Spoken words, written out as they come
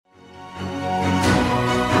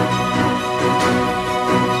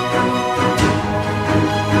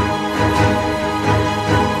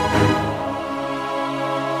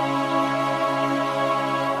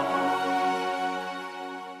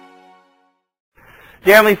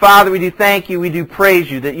Dear Heavenly Father, we do thank you, we do praise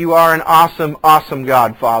you that you are an awesome, awesome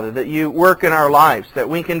God, Father, that you work in our lives, that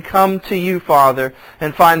we can come to you, Father,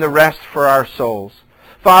 and find the rest for our souls.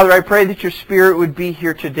 Father, I pray that your Spirit would be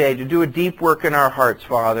here today to do a deep work in our hearts,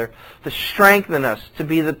 Father, to strengthen us to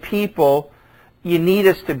be the people you need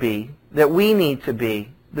us to be, that we need to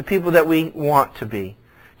be, the people that we want to be.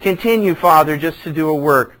 Continue, Father, just to do a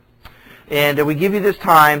work. And we give you this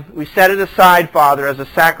time. We set it aside, Father, as a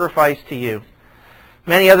sacrifice to you.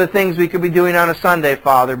 Many other things we could be doing on a Sunday,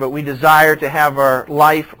 Father, but we desire to have our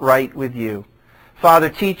life right with you. Father,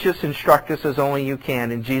 teach us, instruct us as only you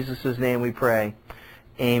can. In Jesus' name we pray.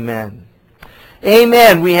 Amen.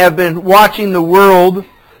 Amen. We have been watching the world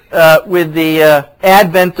with the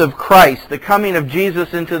advent of Christ, the coming of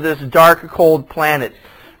Jesus into this dark, cold planet.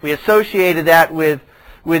 We associated that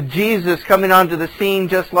with Jesus coming onto the scene,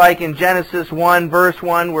 just like in Genesis 1, verse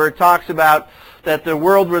 1, where it talks about that the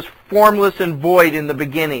world was formless and void in the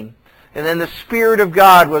beginning. And then the Spirit of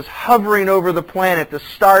God was hovering over the planet to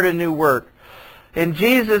start a new work. And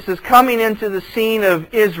Jesus is coming into the scene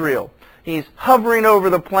of Israel. He's hovering over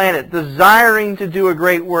the planet, desiring to do a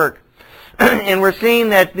great work. And we're seeing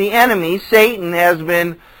that the enemy, Satan, has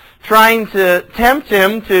been trying to tempt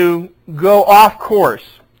him to go off course.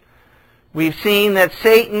 We've seen that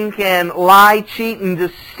Satan can lie, cheat, and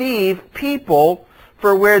deceive people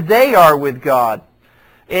for where they are with God.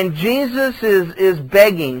 And Jesus is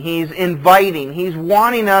begging, he's inviting, he's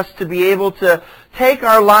wanting us to be able to take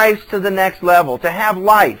our lives to the next level, to have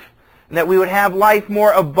life, and that we would have life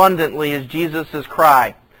more abundantly is Jesus'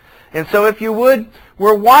 cry. And so if you would,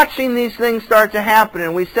 we're watching these things start to happen,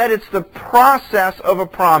 and we said it's the process of a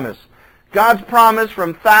promise. God's promise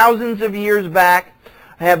from thousands of years back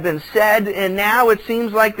have been said, and now it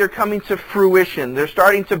seems like they're coming to fruition. They're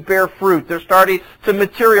starting to bear fruit. They're starting to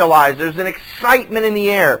materialize. There's an excitement in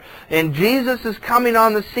the air. And Jesus is coming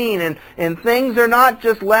on the scene, and things are not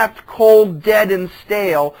just left cold, dead, and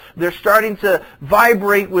stale. They're starting to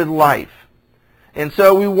vibrate with life. And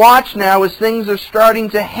so we watch now as things are starting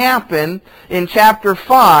to happen in chapter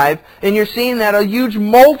 5, and you're seeing that a huge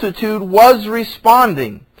multitude was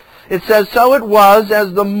responding. It says, so it was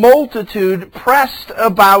as the multitude pressed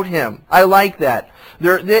about him. I like that.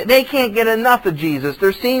 They can't get enough of Jesus.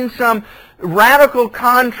 They're seeing some radical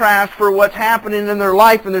contrast for what's happening in their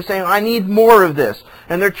life, and they're saying, I need more of this.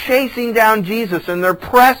 And they're chasing down Jesus, and they're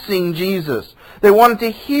pressing Jesus. They wanted to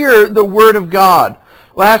hear the Word of God.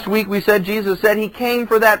 Last week we said Jesus said he came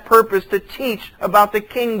for that purpose, to teach about the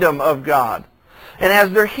kingdom of God. And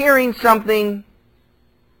as they're hearing something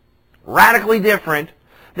radically different,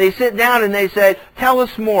 they sit down and they say, tell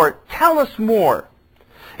us more, tell us more.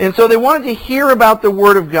 And so they wanted to hear about the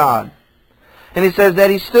Word of God. And he says that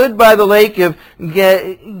he stood by the lake of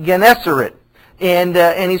Gennesaret,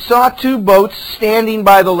 and he saw two boats standing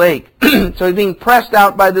by the lake. So he's being pressed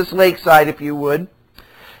out by this lakeside, if you would.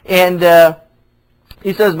 And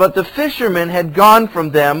he says, but the fishermen had gone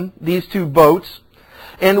from them, these two boats,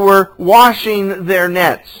 and were washing their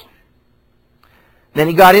nets. Then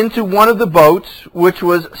he got into one of the boats, which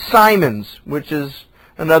was Simon's, which is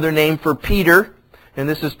another name for Peter. And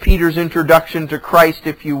this is Peter's introduction to Christ,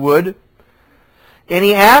 if you would. And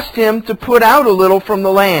he asked him to put out a little from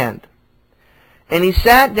the land. And he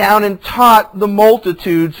sat down and taught the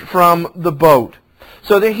multitudes from the boat.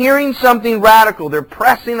 So they're hearing something radical. They're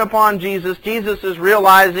pressing upon Jesus. Jesus is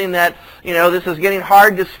realizing that, this is getting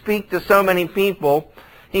hard to speak to so many people.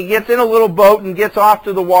 He gets in a little boat and gets off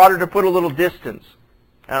to the water to put a little distance.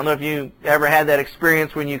 I don't know if you ever had that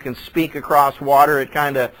experience when you can speak across water. It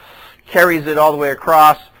kind of carries it all the way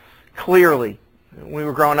across clearly. We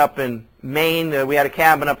were growing up in Maine. We had a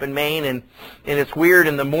cabin up in Maine, and it's weird.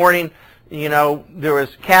 In the morning, there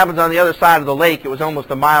was cabins on the other side of the lake. It was almost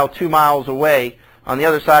a mile, 2 miles away on the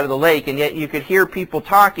other side of the lake, and yet you could hear people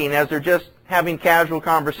talking as they're just having casual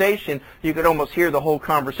conversation. You could almost hear the whole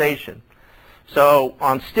conversation. So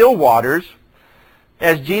on still waters,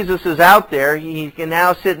 as Jesus is out there, he can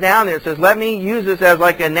now sit down there and says, let me use this as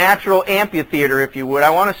like a natural amphitheater, if you would. I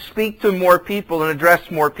want to speak to more people and address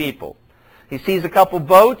more people. He sees a couple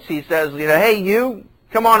boats. He says, hey, you,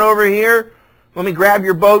 come on over here. Let me grab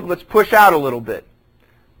your boat. Let's push out a little bit.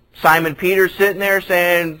 Simon Peter's sitting there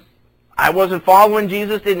saying, I wasn't following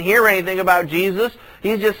Jesus, didn't hear anything about Jesus.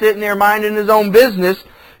 He's just sitting there minding his own business.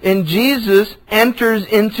 And Jesus enters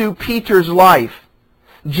into Peter's life.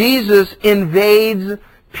 Jesus invades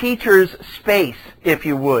Peter's space, if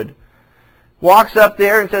you would. Walks up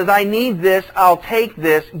there and says, I need this, I'll take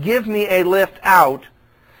this, give me a lift out.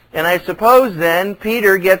 And I suppose then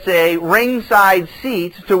Peter gets a ringside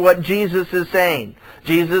seat to what Jesus is saying.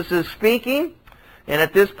 Jesus is speaking, and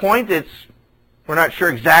at this point it's We're not sure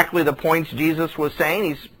exactly the points Jesus was saying.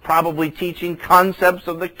 He's probably teaching concepts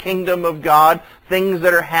of the kingdom of God, things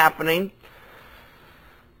that are happening.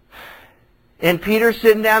 And Peter's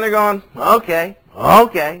sitting down there going, okay,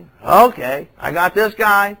 I got this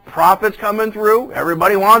guy. Prophet's coming through.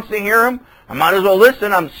 Everybody wants to hear him. I might as well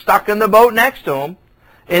listen. I'm stuck in the boat next to him.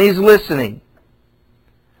 And he's listening.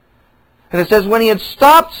 And it says, when he had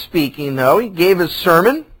stopped speaking, though, he gave his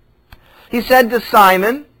sermon. He said to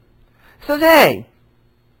Simon, he says, hey,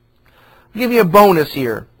 I'll give you a bonus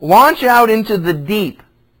here. Launch out into the deep.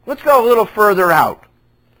 Let's go a little further out.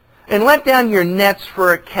 And let down your nets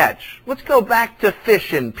for a catch. Let's go back to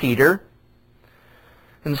fishing, Peter.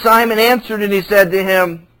 And Simon answered and he said to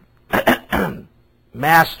him,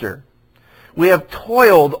 Master, we have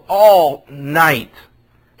toiled all night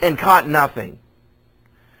and caught nothing.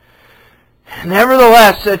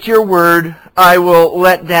 Nevertheless, at your word, I will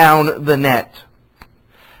let down the net.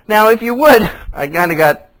 Now, if you would, I kind of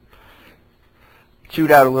got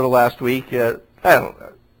chewed out a little last week.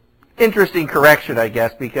 Interesting correction, I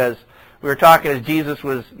guess, because we were talking as Jesus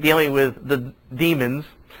was dealing with the demons.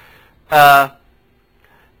 And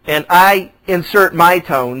I insert my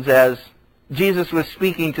tones as Jesus was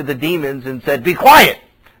speaking to the demons and said, be quiet.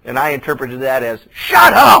 And I interpreted that as,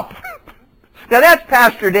 shut up. Now that's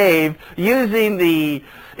Pastor Dave using the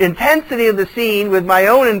intensity of the scene with my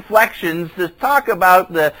own inflections to talk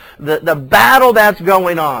about the battle that's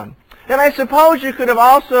going on. And I suppose you could have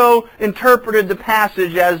also interpreted the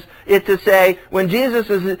passage as it to say, when Jesus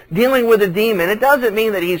is dealing with a demon, it doesn't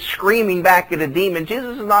mean that he's screaming back at a demon.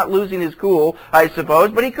 Jesus is not losing his cool, I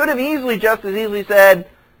suppose, but he could have just as easily said,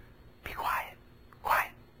 be quiet,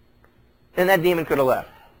 quiet. And that demon could have left.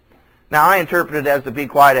 Now I interpret it as the be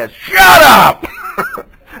quiet as, shut up!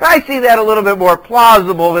 I see that a little bit more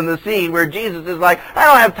plausible in the scene where Jesus is like, I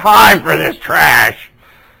don't have time for this trash.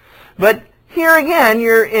 But here again,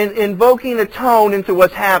 you're invoking a tone into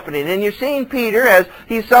what's happening. And you're seeing Peter as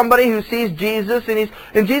he's somebody who sees Jesus,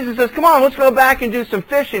 and Jesus says, come on, let's go back and do some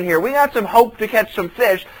fishing here. We got some hope to catch some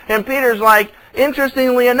fish. And Peter's like,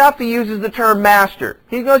 interestingly enough, he uses the term master.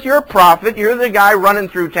 He goes, you're a prophet. You're the guy running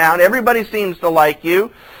through town. Everybody seems to like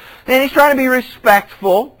you. And he's trying to be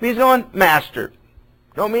respectful. He's going, master.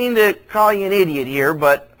 Don't mean to call you an idiot here,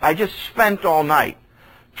 but I just spent all night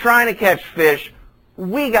trying to catch fish.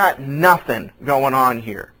 We got nothing going on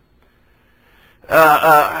here.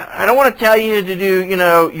 I don't want to tell you to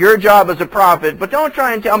do, your job as a prophet, but don't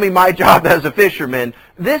try and tell me my job as a fisherman.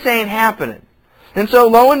 This ain't happening. And so,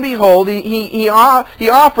 lo and behold, he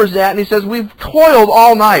offers that, and he says, we've toiled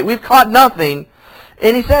all night. We've caught nothing.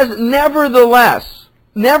 And he says, nevertheless,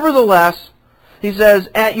 he says,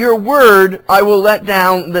 at your word, I will let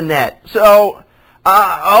down the net. So,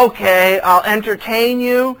 okay, I'll entertain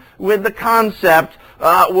you with the concept.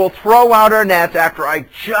 We'll throw out our nets after I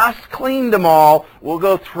just cleaned them all. We'll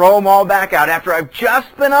go throw them all back out. After I've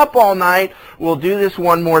just been up all night, we'll do this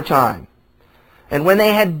one more time. And when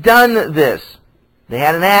they had done this, they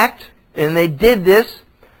had an act, and they did this.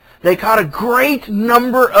 They caught a great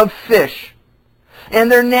number of fish,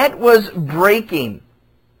 and their net was breaking.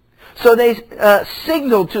 So they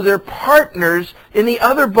signaled to their partners in the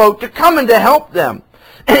other boat to come and to help them.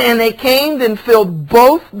 And they came and filled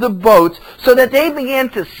both the boats so that they began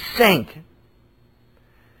to sink.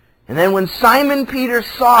 And then when Simon Peter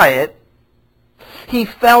saw it, he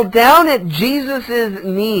fell down at Jesus'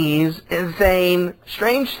 knees and saying,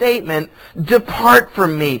 strange statement, depart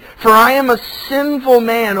from me, for I am a sinful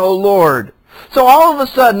man, O Lord. So all of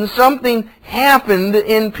a sudden, something happened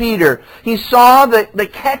in Peter. He saw the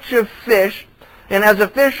catch of fish, and as a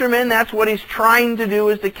fisherman, that's what he's trying to do,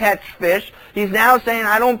 is to catch fish. He's now saying,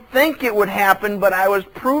 I don't think it would happen, but I was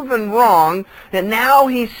proven wrong. And now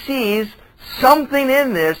he sees something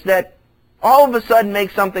in this that all of a sudden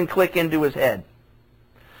makes something click into his head.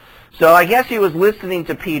 So I guess he was listening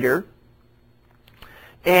to Peter.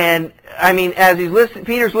 And, as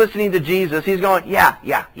Peter's listening to Jesus, he's going, yeah,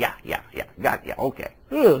 got ya, okay.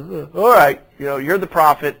 All right, you're the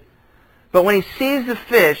prophet. But when he sees the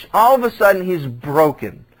fish, all of a sudden he's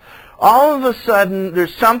broken. All of a sudden,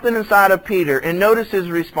 there's something inside of Peter, and notice his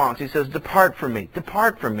response. He says, depart from me,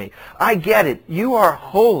 depart from me. I get it. You are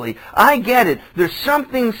holy. I get it. There's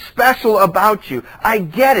something special about you. I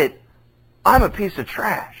get it. I'm a piece of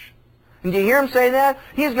trash. And do you hear him say that?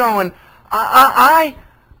 He's going,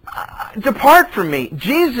 depart from me.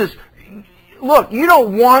 Jesus, look, you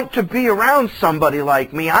don't want to be around somebody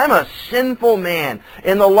like me. I'm a sinful man.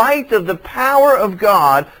 In the light of the power of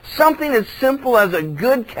God, something as simple as a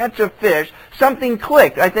good catch of fish, something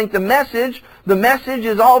clicked. I think the message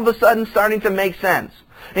is all of a sudden starting to make sense.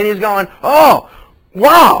 And he's going, oh,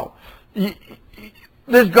 wow,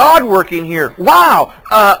 there's God working here. Wow,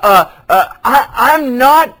 I'm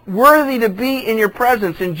not worthy to be in your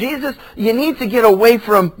presence. And Jesus, you need to get away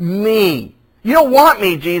from me. You don't want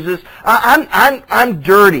me, Jesus. I'm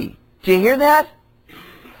dirty. Do you hear that?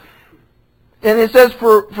 And it says,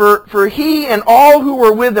 for he and all who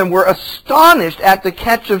were with him were astonished at the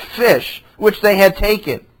catch of fish which they had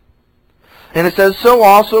taken. And it says, so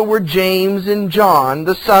also were James and John,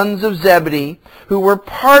 the sons of Zebedee, who were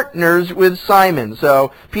partners with Simon.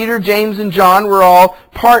 So Peter, James, and John were all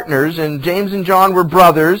partners, and James and John were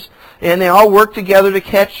brothers, and they all worked together to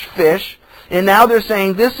catch fish. And now they're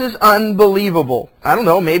saying, this is unbelievable. I don't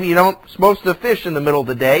know, maybe you don't supposed to fish in the middle of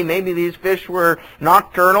the day. Maybe these fish were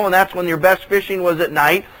nocturnal, and that's when your best fishing was at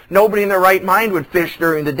night. Nobody in their right mind would fish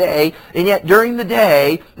during the day, and yet during the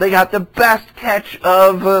day, they got the best catch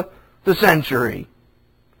of the century.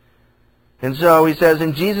 And so he says,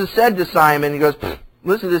 and Jesus said to Simon, he goes,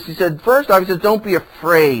 listen to this, he said, first off, he says, don't be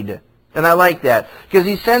afraid. And I like that, because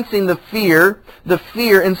he's sensing the fear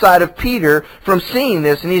inside of Peter from seeing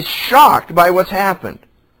this, and he's shocked by what's happened.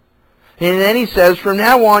 And then he says, from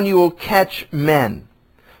now on you will catch men.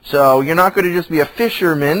 So you're not going to just be a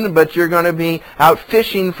fisherman, but you're going to be out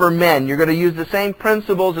fishing for men. You're going to use the same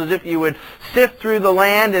principles as if you would sift through the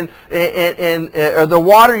land and the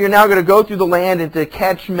water. You're now going to go through the land and to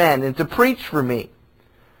catch men and to preach for me.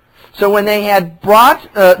 So when they had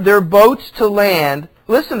brought their boats to land,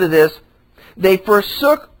 listen to this, they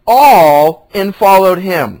forsook all and followed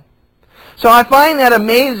him. So I find that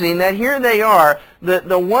amazing that here they are,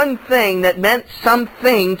 the one thing that meant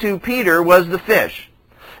something to Peter was the fish.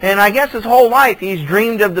 And I guess his whole life he's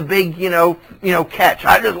dreamed of the big, catch.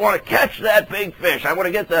 I just want to catch that big fish. I want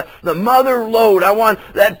to get the mother load. I want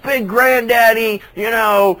that big granddaddy,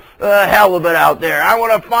 halibut out there. I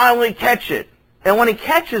want to finally catch it. And when he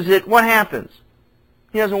catches it, what happens?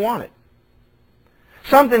 He doesn't want it.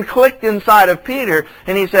 Something clicked inside of Peter,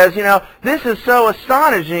 and he says, this is so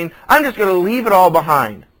astonishing, I'm just going to leave it all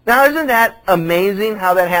behind. Now, isn't that amazing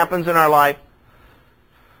how that happens in our life?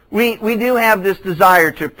 We do have this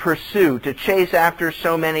desire to pursue, to chase after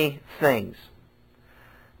so many things.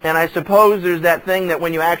 And I suppose there's that thing that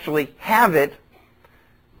when you actually have it,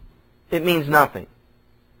 it means nothing.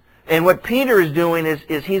 And what Peter is doing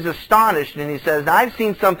is he's astonished, and he says, I've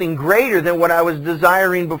seen something greater than what I was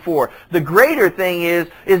desiring before. The greater thing is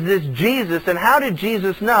this Jesus, and how did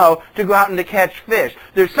Jesus know to go out and to catch fish?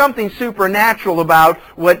 There's something supernatural about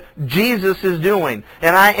what Jesus is doing.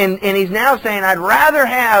 And he's now saying, I'd rather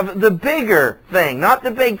have the bigger thing, not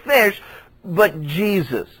the big fish, but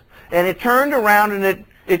Jesus. And it turned around and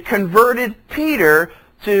it converted Peter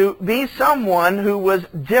to be someone who was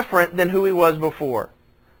different than who he was before.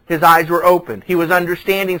 His eyes were open. He was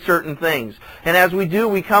understanding certain things. And as we do,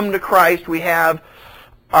 we come to Christ, we have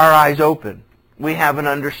our eyes open. We have an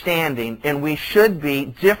understanding, and we should be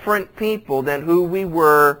different people than who we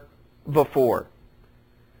were before.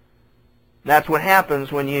 That's what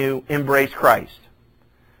happens when you embrace Christ.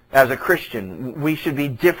 As a Christian, we should be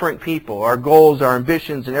different people. Our goals, our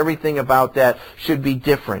ambitions, and everything about that should be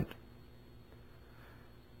different.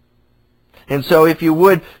 And so if you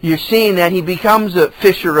would, you're seeing that he becomes a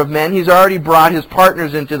fisher of men. He's already brought his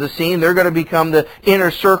partners into the scene. They're going to become the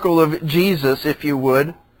inner circle of Jesus, if you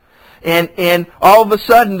would. And all of a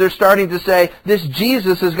sudden they're starting to say, this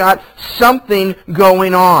Jesus has got something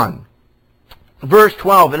going on. Verse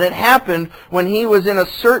 12, and it happened when he was in a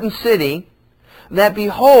certain city that,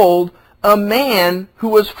 behold, a man who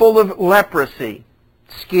was full of leprosy,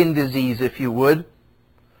 skin disease, if you would.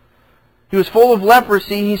 He was full of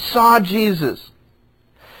leprosy. He saw Jesus.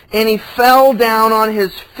 And he fell down on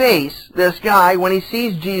his face, this guy, when he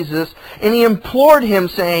sees Jesus, and he implored him,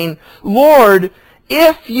 saying, Lord,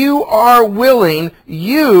 if you are willing,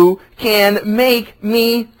 you can make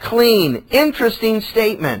me clean. Interesting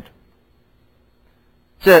statement.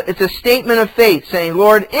 It's a statement of faith, saying,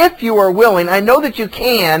 Lord, if you are willing, I know that you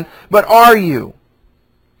can, but are you?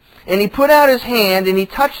 And he put out his hand, and he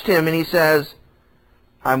touched him, and he says,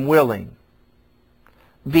 I'm willing.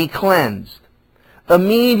 Be cleansed.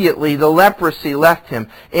 Immediately the leprosy left him,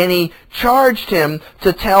 and he charged him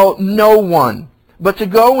to tell no one, but to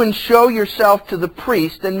go and show yourself to the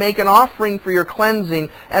priest and make an offering for your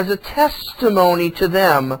cleansing as a testimony to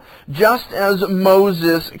them, just as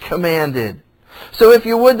Moses commanded. So if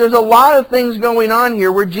you would, there's a lot of things going on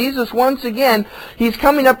here where Jesus, once again, he's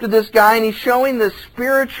coming up to this guy and he's showing the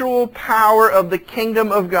spiritual power of the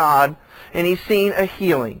kingdom of God, and he's seeing a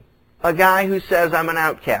healing. A guy who says, I'm an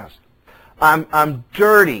outcast. I'm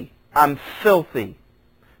dirty. I'm filthy.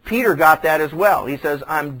 Peter got that as well. He says,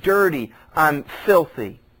 I'm dirty. I'm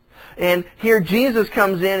filthy. And here Jesus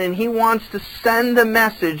comes in and he wants to send a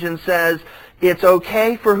message and says, it's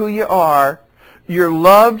okay for who you are. You're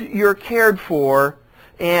loved, you're cared for,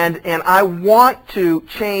 and I want to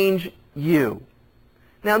change you.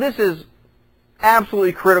 Now this is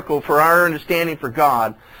absolutely critical for our understanding for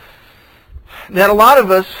God, that a lot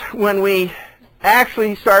of us, when we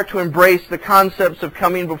actually start to embrace the concepts of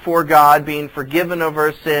coming before God, being forgiven of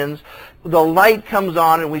our sins, the light comes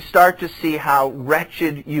on and we start to see how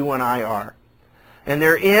wretched you and I are. And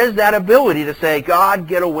there is that ability to say, God,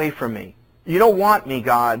 get away from me. You don't want me,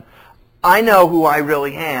 God. I know who I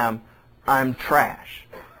really am. I'm trash.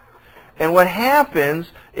 And what happens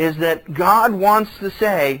is that God wants to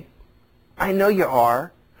say, I know you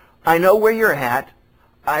are. I know where you're at.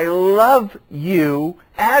 I love you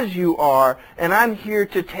as you are, and I'm here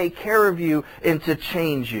to take care of you and to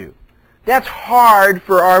change you. That's hard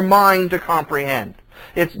for our mind to comprehend.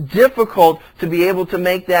 It's difficult to be able to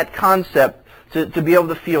make that concept, to be able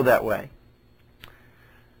to feel that way.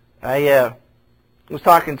 I was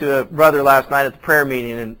talking to a brother last night at the prayer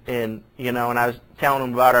meeting, and I was telling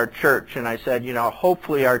him about our church, and I said,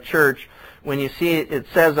 hopefully our church, when you see it, it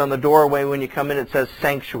says on the doorway when you come in, it says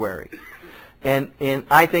sanctuary. And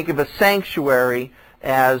I think of a sanctuary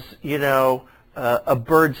as, a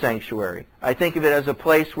bird sanctuary. I think of it as a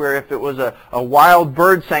place where if it was a wild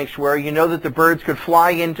bird sanctuary, that the birds could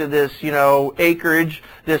fly into this, acreage,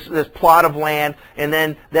 this plot of land, and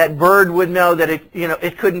then that bird would know that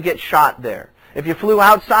it couldn't get shot there. If you flew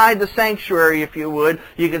outside the sanctuary, if you would,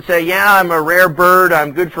 you could say, yeah, I'm a rare bird,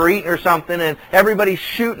 I'm good for eating or something, and everybody's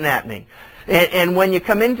shooting at me. And when you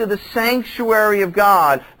come into the sanctuary of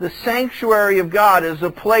God, the sanctuary of God is a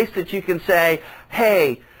place that you can say,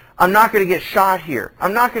 hey, I'm not going to get shot here.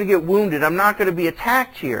 I'm not going to get wounded. I'm not going to be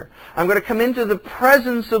attacked here. I'm going to come into the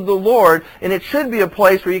presence of the Lord, and it should be a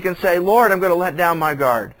place where you can say, Lord, I'm going to let down my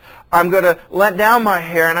guard. I'm going to let down my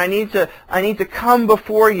hair, and I need to come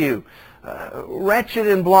before you, wretched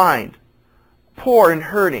and blind, poor and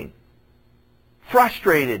hurting,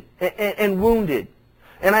 frustrated and wounded.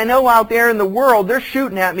 And I know out there in the world, they're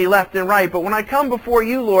shooting at me left and right. But when I come before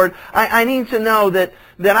you, Lord, I need to know that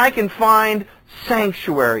I can find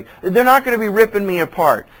sanctuary. They're not going to be ripping me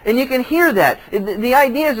apart. And you can hear that. The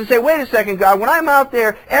idea is to say, wait a second, God, when I'm out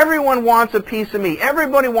there, everyone wants a piece of me.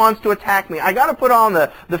 Everybody wants to attack me. I got to put on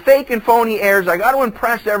the fake and phony airs. I got to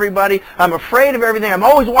impress everybody. I'm afraid of everything. I'm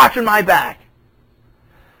always watching my back.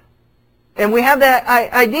 And we have that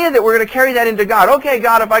idea that we're going to carry that into God. Okay,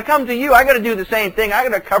 God, if I come to you, I got to do the same thing. I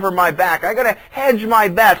got to cover my back. I got to hedge my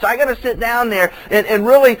bets. I got to sit down there and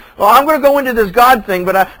really, well, I'm going to go into this God thing,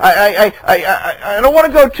 but I don't want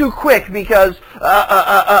to go too quick because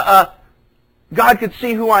God could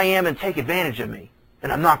see who I am and take advantage of me.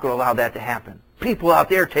 And I'm not going to allow that to happen. People out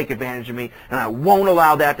there take advantage of me, and I won't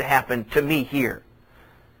allow that to happen to me here.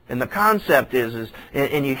 And the concept is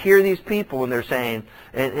and you hear these people and they're saying,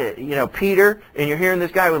 Peter, and you're hearing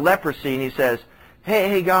this guy with leprosy, and he says,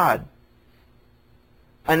 hey, God,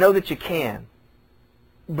 I know that you can,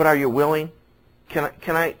 but are you willing? Can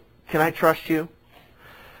I trust you?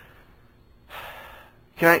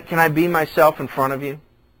 Can I be myself in front of you?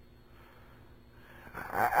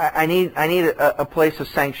 I need a place of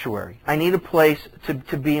sanctuary. I need a place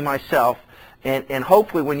to be myself. And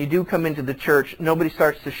hopefully when you do come into the church, nobody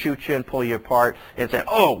starts to shoot you and pull you apart and say,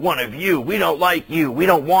 oh, one of you, we don't like you, we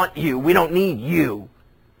don't want you, we don't need you.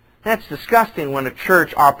 That's disgusting when a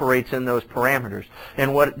church operates in those parameters.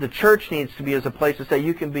 And what the church needs to be is a place to say,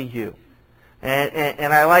 you can be you.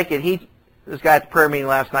 And I like it. This guy at the prayer meeting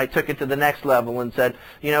last night took it to the next level and said,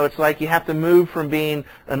 it's like you have to move from being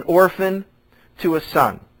an orphan to a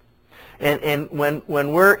son. And when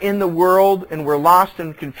we're in the world and we're lost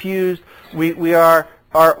and confused, we are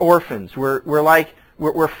orphans.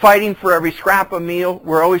 We're fighting for every scrap of meal.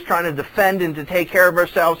 We're always trying to defend and to take care of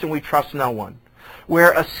ourselves, and we trust no one.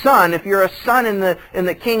 Where a son, if you're a son in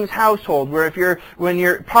the king's household, when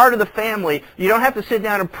you're part of the family, you don't have to sit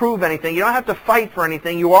down and prove anything. You don't have to fight for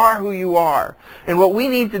anything. You are who you are. And what we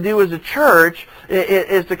need to do as a church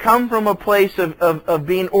is to come from a place of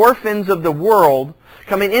being orphans of the world,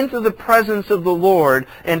 coming into the presence of the Lord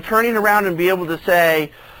and turning around and be able to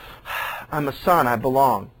say, I'm a son, I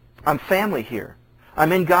belong. I'm family here.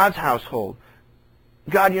 I'm in God's household.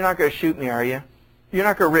 God, you're not going to shoot me, are you? You're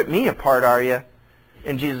not going to rip me apart, are you?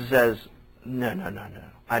 And Jesus says, no,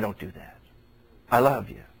 I don't do that. I love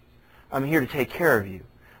you. I'm here to take care of you.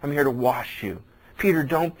 I'm here to wash you. Peter,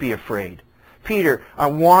 don't be afraid. Peter, I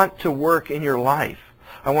want to work in your life.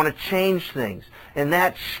 I want to change things. And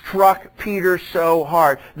that struck Peter so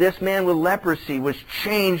hard. This man with leprosy was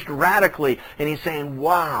changed radically. And he's saying,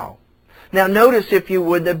 wow. Now notice, if you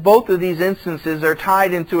would, that both of these instances are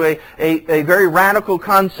tied into a very radical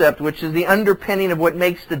concept, which is the underpinning of what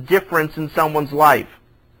makes the difference in someone's life.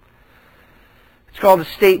 It's called a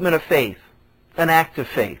statement of faith, an act of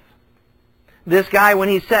faith. This guy, when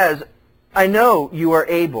he says, I know you are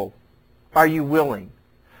able, are you willing?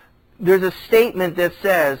 There's a statement that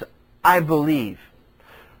says, I believe.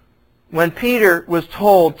 When Peter was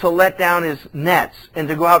told to let down his nets and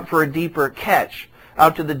to go out for a deeper catch,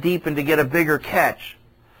 out to the deep and to get a bigger catch,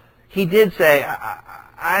 he did say,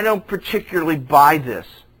 I don't particularly buy this,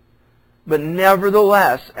 but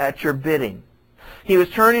nevertheless, at your bidding. He was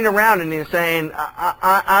turning around and he was saying,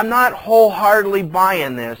 I'm not wholeheartedly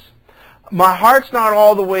buying this. My heart's not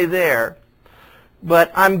all the way there,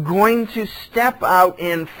 but I'm going to step out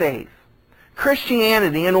in faith.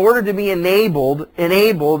 Christianity, in order to be enabled,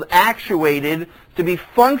 actuated, to be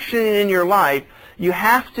functioning in your life, you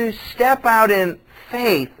have to step out in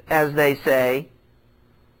faith, as they say,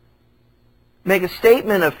 make a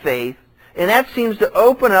statement of faith, and that seems to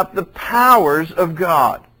open up the powers of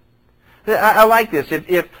God. I like this.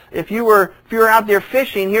 If you were out there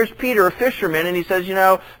fishing, here's Peter, a fisherman, and he says,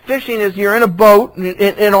 fishing is you're in a boat,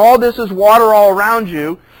 and all this is water all around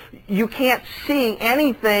you. You can't see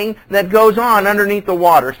anything that goes on underneath the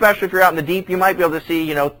water. Especially if you're out in the deep, you might be able to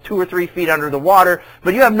see, 2 or 3 feet under the water,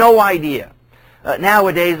 but you have no idea.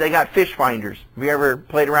 Nowadays, they got fish finders. Have you ever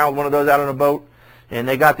played around with one of those out on a boat? And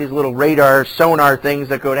they got these little radar, sonar things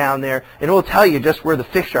that go down there, and it will tell you just where the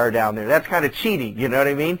fish are down there. That's kind of cheating, you know what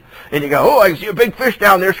I mean? And you go, oh, I see a big fish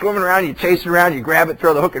down there swimming around. You chase it around, you grab it,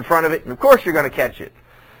 throw the hook in front of it, and of course you're going to catch it.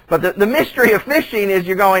 But the mystery of fishing is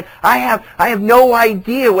you're going, I have no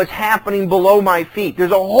idea what's happening below my feet.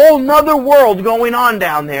 There's a whole nother world going on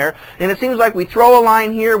down there, and it seems like we throw a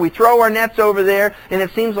line here, we throw our nets over there, and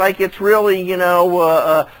it seems like it's really,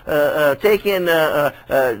 taking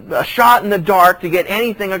a shot in the dark to get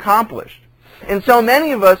anything accomplished. And so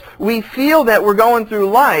many of us, we feel that we're going through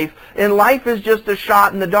life, and life is just a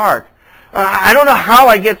shot in the dark. I don't know how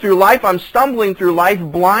I get through life. I'm stumbling through life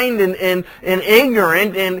blind and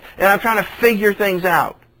ignorant, and I'm trying to figure things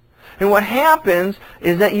out. And what happens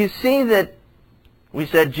is that you see that we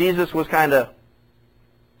said Jesus was kind of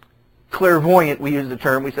clairvoyant. We used the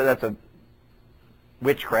term. We said that's a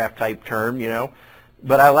witchcraft type term,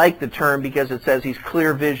 But I like the term because it says he's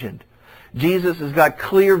clear-visioned. Jesus has got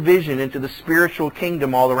clear vision into the spiritual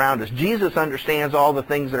kingdom all around us. Jesus understands all the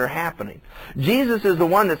things that are happening. Jesus is the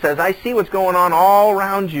one that says, I see what's going on all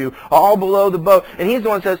around you, all below the boat. And he's the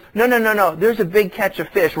one that says, no, there's a big catch of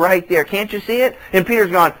fish right there. Can't you see it? And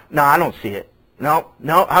Peter's gone, no, I don't see it. No,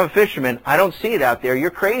 I'm a fisherman. I don't see it out there.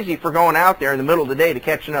 You're crazy for going out there in the middle of the day to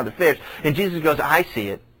catch another fish. And Jesus goes, I see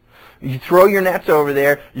it. You throw your nets over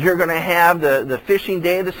there, you're going to have the fishing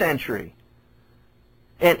day of the century.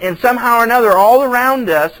 And somehow or another, all around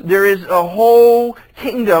us, there is a whole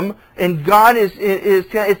kingdom, and God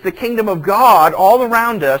it's the kingdom of God all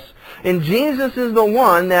around us, and Jesus is the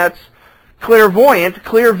one that's clairvoyant,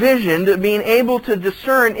 clear-visioned, being able to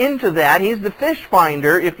discern into that. He's the fish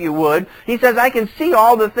finder, if you would. He says, I can see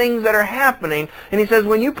all the things that are happening, and he says,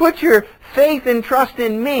 when you put your faith and trust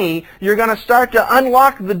in me, you're going to start to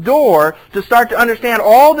unlock the door to start to understand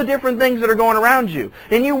all the different things that are going around you.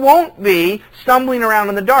 And you won't be stumbling around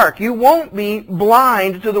in the dark. You won't be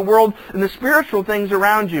blind to the world and the spiritual things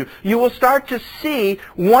around you. You will start to see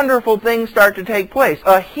wonderful things start to take place.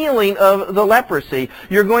 A healing of the leprosy.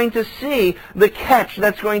 You're going to see the catch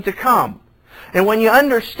that's going to come. And when you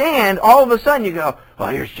understand, all of a sudden you go, well,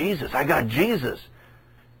 here's Jesus. I got Jesus.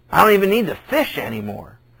 I don't even need to fish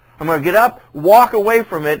anymore. I'm going to get up, walk away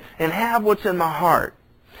from it, and have what's in my heart.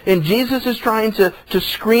 And Jesus is trying to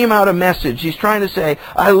scream out a message. He's trying to say,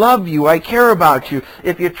 I love you. I care about you.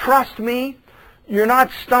 If you trust me, you're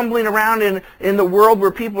not stumbling around in the world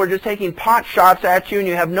where people are just taking pot shots at you and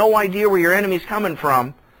you have no idea where your enemy's coming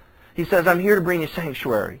from. He says, I'm here to bring you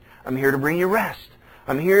sanctuary. I'm here to bring you rest.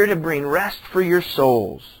 I'm here to bring rest for your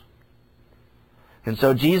souls. And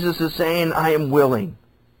so Jesus is saying, I am willing.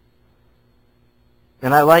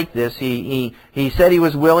 And I like this. He said he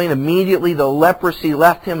was willing. Immediately the leprosy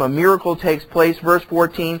left him. A miracle takes place. Verse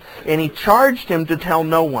 14. And he charged him to tell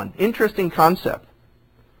no one. Interesting concept.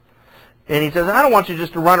 And he says, I don't want you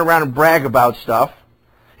just to run around and brag about stuff.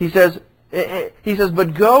 He says,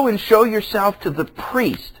 but go and show yourself to the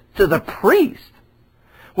priest. To the priest.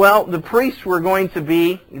 Well, the priests were going to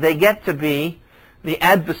be, they get to be, the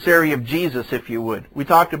adversary of Jesus, if you would. We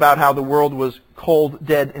talked about how the world was cold,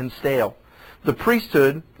 dead, and stale. The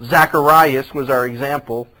priesthood, Zacharias was our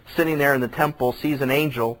example, sitting there in the temple, sees an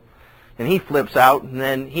angel, And he flips out, and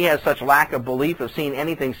then he has such lack of belief of seeing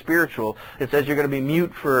anything spiritual, it says you're going to be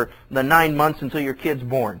mute for the 9 months until your kid's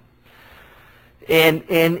born. And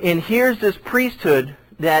here's this priesthood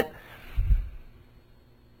that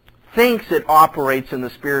thinks it operates in the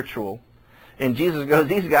spiritual. And Jesus goes,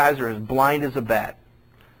 these guys are as blind as a bat.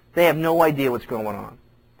 They have no idea what's going on.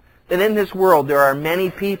 And in this world, there are many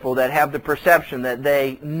people that have the perception that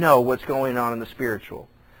they know what's going on in the spiritual.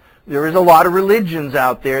 There is a lot of religions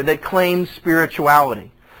out there that claim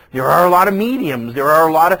spirituality. There are a lot of mediums. There are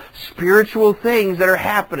a lot of spiritual things that are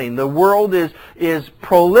happening. The world is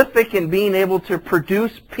prolific in being able to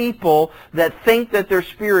produce people that think that they're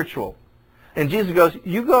spiritual. And Jesus goes,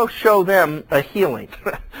 you go show them a healing.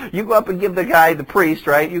 You go up and give the guy, the priest,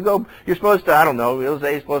 right? You're supposed to, I don't know,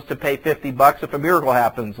 you're supposed to pay $50 if a miracle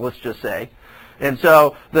happens, let's just say. And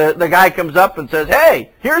so the guy comes up and says,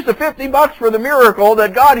 hey, here's the $50 for the miracle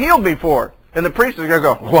that God healed me for. And the priest is going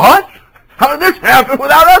to go, what? How did this happen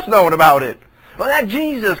without us knowing about it? Well, that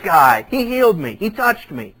Jesus guy, he healed me. He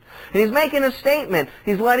touched me. And he's making a statement.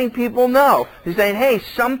 He's letting people know. He's saying, hey,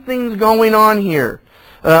 something's going on here.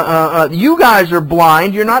 You guys are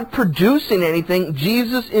blind. You're not producing anything.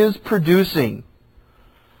 Jesus is producing.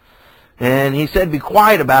 And he said be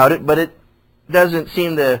quiet about it, but it doesn't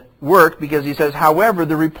seem to work because he says, however,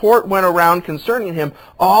 the report went around concerning him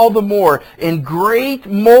all the more, and great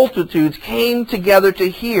multitudes came together to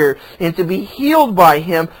hear and to be healed by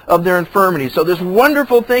him of their infirmities. So this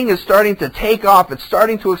wonderful thing is starting to take off. It's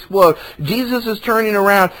starting to explode. Jesus is turning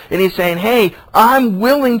around and he's saying, hey, I'm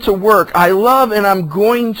willing to work. I love and I'm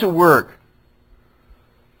going to work.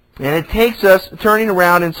 And it takes us turning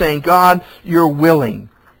around and saying, God, you're willing.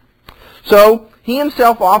 So he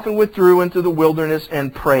himself often withdrew into the wilderness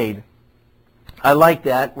and prayed. I like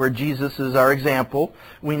that, where Jesus is our example.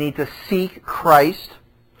 We need to seek Christ,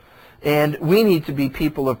 and we need to be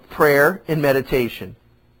people of prayer and meditation.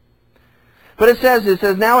 But it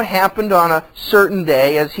says, now it happened on a certain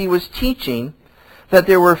day as he was teaching that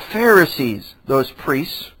there were Pharisees, those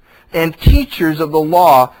priests, and teachers of the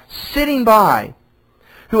law sitting by,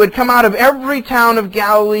 who had come out of every town of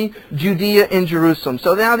Galilee, Judea, and Jerusalem.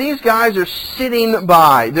 So now these guys are sitting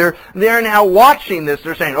by. They're now watching this.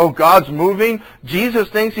 They're saying, oh, God's moving. Jesus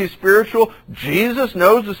thinks he's spiritual. Jesus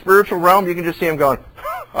knows the spiritual realm. You can just see him going,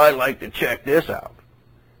 I'd like to check this out.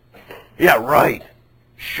 Yeah, right.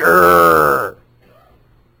 Sure.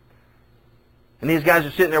 And these guys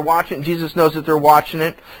are sitting there watching. Jesus knows that they're watching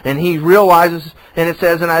it. And he realizes, and it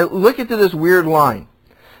says, and I look into this weird line.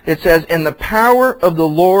 It says, and the power of the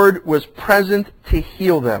Lord was present to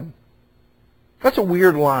heal them. That's a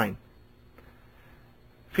weird line.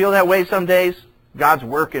 Feel that way some days? God's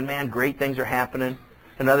working, man, great things are happening.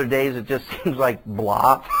 And other days it just seems like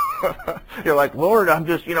blah. You're like, Lord, I'm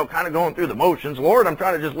just, kind of going through the motions. Lord, I'm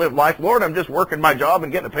trying to just live life. Lord, I'm just working my job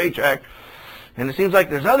and getting a paycheck. And it seems like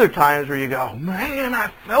there's other times where you go, man,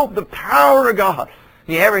 I felt the power of God.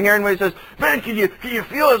 You ever hear anybody says, man, can you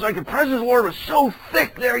feel it? It's like the presence of the Lord was so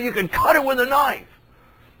thick there you could cut it with a knife.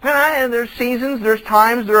 And there's seasons, there's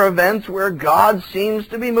times, there are events where God seems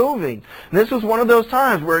to be moving. And this was one of those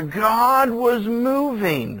times where God was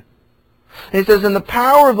moving. And he says, and the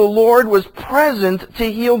power of the Lord was present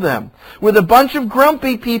to heal them. With a bunch of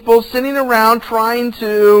grumpy people sitting around trying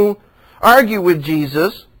to argue with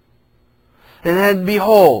Jesus. And then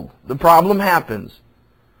behold, the problem happens.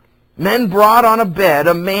 Men brought on a bed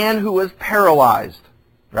a man who was paralyzed,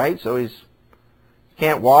 right? So he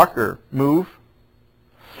can't walk or move,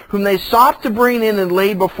 whom they sought to bring in and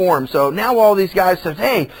lay before him. So now all these guys said,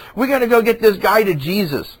 hey, we got to go get this guy to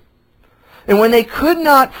Jesus. And when they could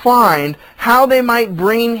not find how they might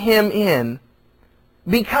bring him in,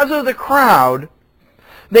 because of the crowd,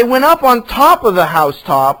 they went up on top of the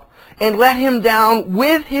housetop and let him down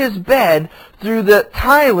with his bed through the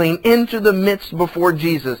tiling into the midst before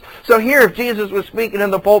Jesus. So here, if Jesus was speaking in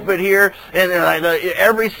the pulpit here, and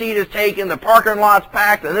every seat is taken, the parking lot's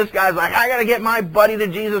packed, and this guy's like, I got to get my buddy to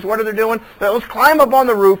Jesus. What are they doing? Let's climb up on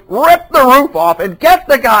the roof, rip the roof off, and get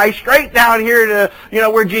the guy straight down here to,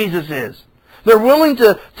 where Jesus is. They're willing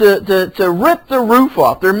to rip the roof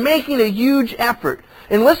off. They're making a huge effort.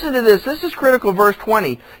 And listen to this. This is critical, verse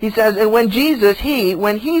 20. He says, and when Jesus,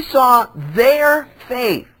 when he saw their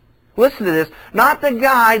faith, listen to this, not the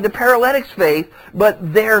guy, the paralytic's faith,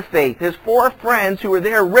 but their faith. His 4 friends who were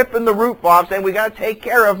there ripping the roof off saying, we got to take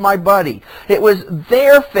care of my buddy. It was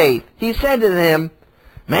their faith. He said to them,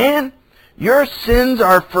 man, your sins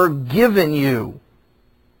are forgiven you.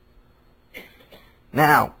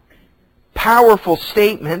 Now, powerful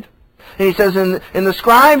statement. And he says, and the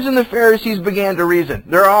scribes and the Pharisees began to reason.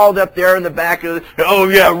 They're all up there in the back of oh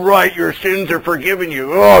yeah, right, your sins are forgiven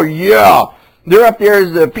you. Oh yeah. They're up there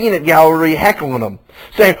as the peanut gallery heckling them,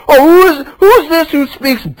 saying, oh, who's this who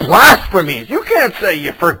speaks blasphemies? You can't say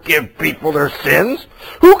you forgive people their sins.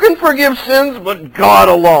 Who can forgive sins but God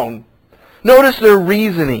alone? Notice their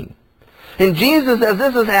reasoning. And Jesus, as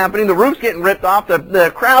this is happening, the roof's getting ripped off,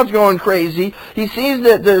 the crowd's going crazy. He sees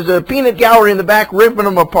that there's a peanut gallery in the back ripping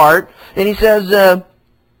them apart. And he says,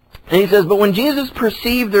 but when Jesus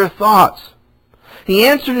perceived their thoughts, he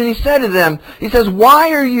answered and he said to them, he says,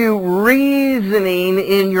 why are you reasoning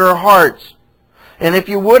in your hearts? And if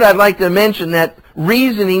you would, I'd like to mention that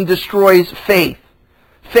reasoning destroys faith.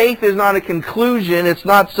 Faith is not a conclusion. It's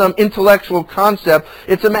not some intellectual concept.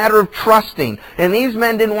 It's a matter of trusting. And these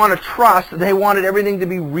men didn't want to trust. They wanted everything to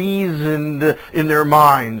be reasoned in their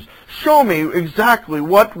minds. Show me exactly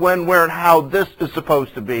what, when, where, and how this is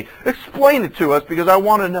supposed to be. Explain it to us because I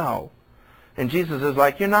want to know. And Jesus is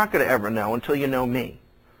like, you're not going to ever know until you know me.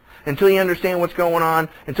 Until you understand what's going on,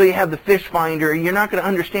 until you have the fish finder, you're not going to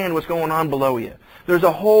understand what's going on below you. There's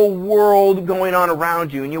a whole world going on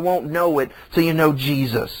around you, and you won't know it till you know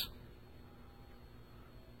Jesus.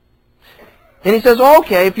 And he says,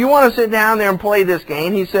 okay, if you want to sit down there and play this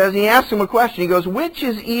game, he asks him a question. He goes, which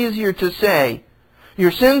is easier to say,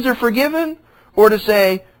 your sins are forgiven, or to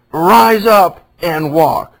say, rise up and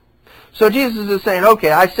walk? So Jesus is saying,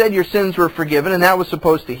 okay, I said your sins were forgiven, and that was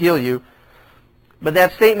supposed to heal you. But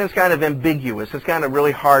that statement's kind of ambiguous. It's kind of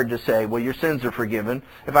really hard to say, well, your sins are forgiven.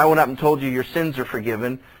 If I went up and told you your sins are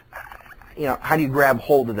forgiven, how do you grab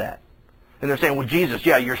hold of that? And they're saying, well, Jesus,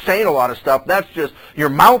 yeah, you're saying a lot of stuff. That's just your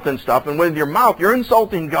mouth and stuff. And with your mouth, you're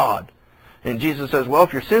insulting God. And Jesus says, well,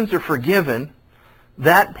 if your sins are forgiven,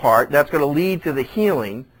 that part, that's going to lead to the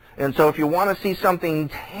healing. And so if you want to see something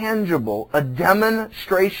tangible, a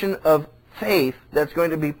demonstration of faith that's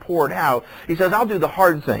going to be poured out, he says, I'll do the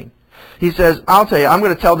hard thing. He says, I'll tell you, I'm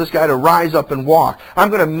going to tell this guy to rise up and walk. I'm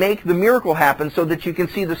going to make the miracle happen so that you can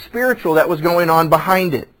see the spiritual that was going on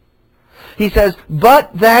behind it. He says,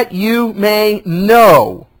 but that you may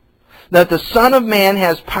know that the Son of Man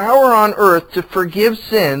has power on earth to forgive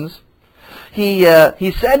sins. He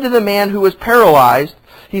said to the man who was paralyzed,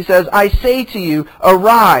 he says, I say to you,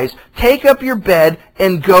 arise, take up your bed,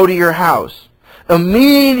 and go to your house.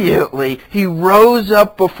 Immediately he rose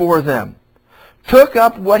up before them, took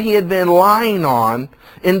up what he had been lying on,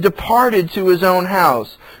 and departed to his own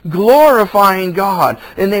house, glorifying God.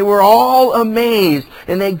 And they were all amazed,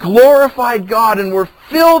 and they glorified God and were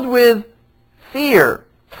filled with fear,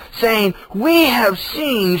 saying, we have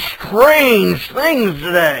seen strange things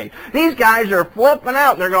today. These guys are flipping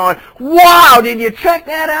out. They're going, wow, did you check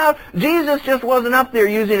that out? Jesus just wasn't up there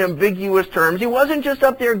using ambiguous terms. He wasn't just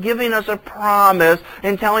up there giving us a promise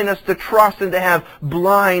and telling us to trust and to have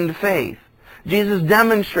blind faith. Jesus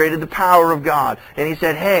demonstrated the power of God. And he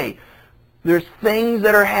said, hey, there's things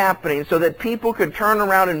that are happening so that people could turn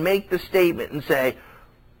around and make the statement and say,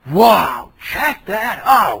 wow, check that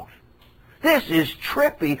out. This is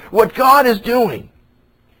trippy what God is doing.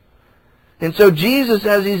 And so Jesus,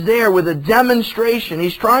 as he's there with a demonstration,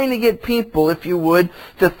 he's trying to get people, if you would,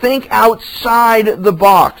 to think outside the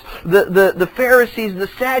box. The Pharisees, the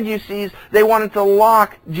Sadducees, they wanted to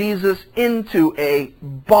lock Jesus into a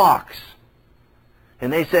box.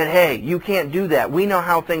 And they said, hey, you can't do that. We know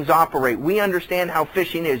how things operate. We understand how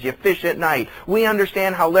fishing is. You fish at night. We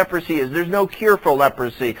understand how leprosy is. There's no cure for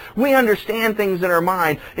leprosy. We understand things in our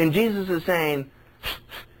mind. And Jesus is saying,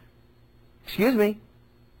 excuse me,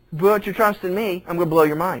 put your trust in me. I'm going to blow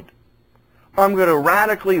your mind. I'm going to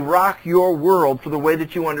radically rock your world for the way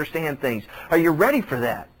that you understand things. Are you ready for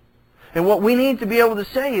that? And what we need to be able to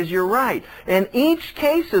say is you're right. In each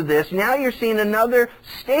case of this, now you're seeing another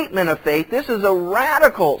statement of faith. This is a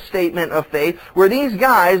radical statement of faith where these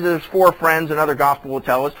guys, there's 4 friends, another gospel will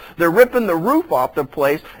tell us, they're ripping the roof off the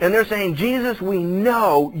place and they're saying, Jesus, we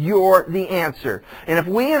know you're the answer. And if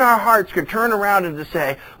we in our hearts could turn around and to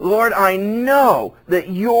say, Lord, I know that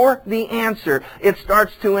you're the answer, it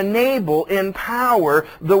starts to enable, empower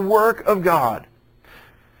the work of God.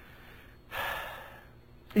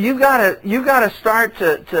 You've got to start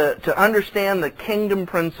to understand the kingdom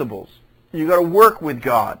principles. You've got to work with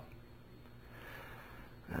God.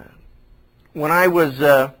 When I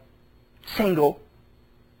was single,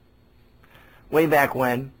 way back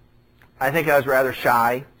when, I think I was rather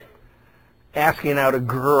shy. Asking out a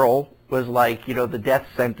girl was like, the death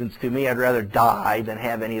sentence to me. I'd rather die than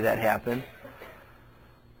have any of that happen.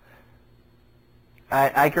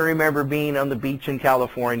 I can remember being on the beach in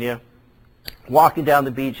California, walking down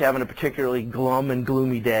the beach, having a particularly glum and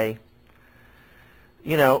gloomy day.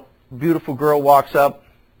 beautiful girl walks up,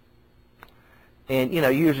 and, you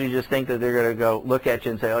usually just think that they're going to go look at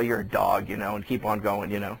you and say, oh, you're a dog, and keep on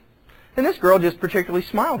going, And this girl just particularly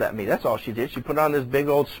smiled at me. That's all she did. She put on this big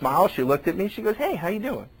old smile. She looked at me. She goes, hey, how you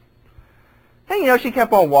doing? And, she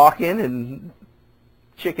kept on walking, and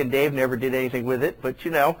Chicken Dave never did anything with it. But,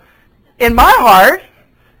 in my heart,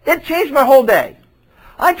 it changed my whole day.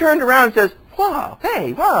 I turned around and says, wow,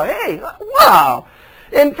 hey, wow.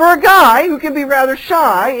 And for a guy who can be rather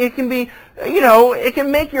shy, it can be, it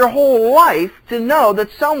can make your whole life to know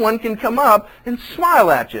that someone can come up and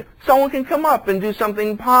smile at you. Someone can come up and do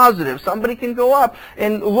something positive. Somebody can go up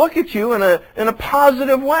and look at you in a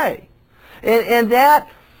positive way. And that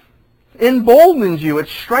emboldens you. It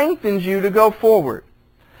strengthens you to go forward.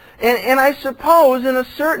 And I suppose, in a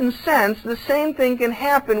certain sense, the same thing can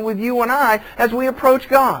happen with you and I as we approach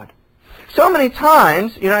God. So many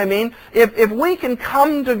times, if we can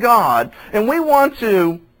come to God and we want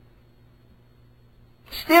to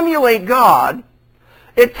stimulate God,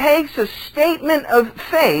 it takes a statement of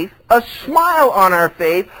faith, a smile on our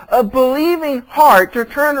faith, a believing heart to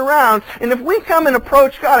turn around. And if we come and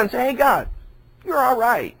approach God and say, hey, God, you're all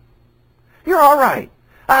right. You're all right.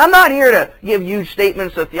 I'm not here to give huge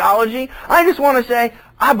statements of theology. I just want to say,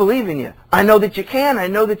 I believe in you. I know that you can. I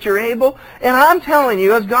know that you're able. And I'm telling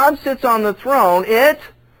you, as God sits on the throne, it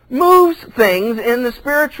moves things in the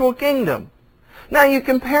spiritual kingdom. Now you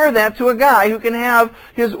compare that to a guy who can have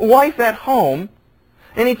his wife at home,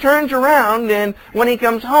 and he turns around, and when he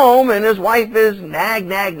comes home, and his wife is nag.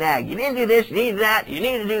 You need to do this, you need that, you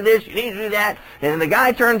need to do this, you need to do that. And the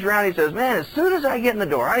guy turns around, and he says, man, as soon as I get in the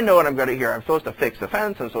door, I know what I'm going to hear. I'm supposed to fix the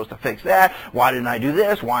fence, I'm supposed to fix that. Why didn't I do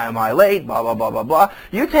this? Why am I late? Blah, blah, blah, blah, blah.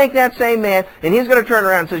 You take that same man, and he's going to turn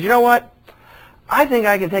around and says, you know what? I think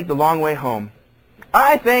I can take the long way home.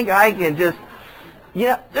 I think I can just,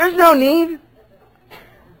 there's no need.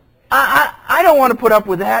 I don't want to put up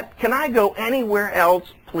with that. Can I go anywhere else,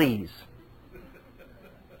 please?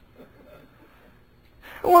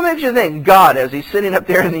 What makes you think God, as he's sitting up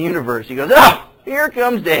there in the universe, he goes, oh, here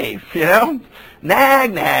comes Dave,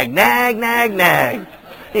 Nag.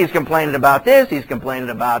 He's complaining about this, he's complaining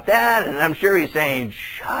about that, and I'm sure he's saying,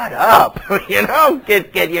 shut up,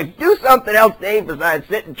 Can you do something else, Dave, besides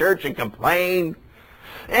sit in church and complain?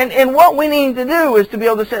 And what we need to do is to be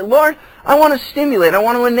able to say, Lord, I want to stimulate, I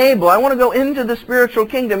want to enable, I want to go into the spiritual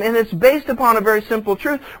kingdom. And it's based upon a very simple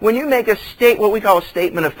truth. When you make what we call a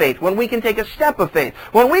statement of faith, when we can take a step of faith,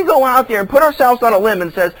 when we go out there and put ourselves on a limb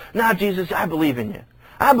and says, nah, Jesus, I believe in you.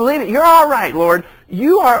 I believe it. You're all right, Lord.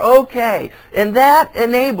 You are okay. And that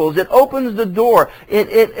enables, it opens the door.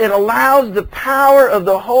 It allows the power of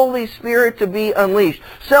the Holy Spirit to be unleashed.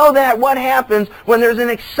 So that what happens when there's an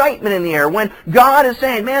excitement in the air, when God is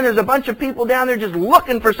saying, man, there's a bunch of people down there just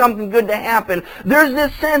looking for something good to happen, there's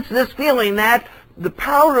this sense, this feeling that the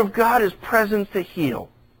power of God is present to heal.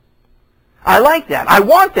 I like that. I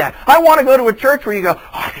want that. I want to go to a church where you go, oh,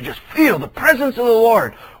 I can just feel the presence of the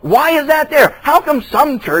Lord. Why is that there? How come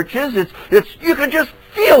some churches, you can just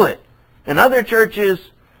feel it? And other churches,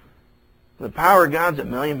 the power of God's a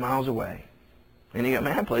million miles away. And you go,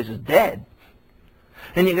 man, that place is dead.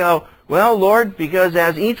 And you go, well, Lord, because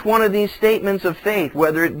as each one of these statements of faith,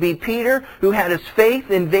 whether it be Peter, who had his faith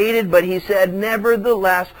invaded, but he said,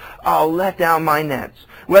 nevertheless, I'll let down my nets.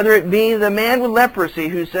 Whether it be the man with leprosy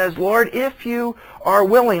who says, Lord, if you are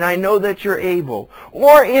willing, I know that you're able.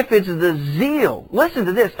 Or if it's the zeal, listen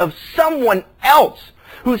to this, of someone else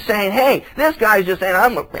who's saying, hey, this guy's just saying,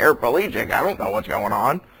 I'm a paraplegic, I don't know what's going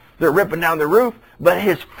on. They're ripping down the roof. But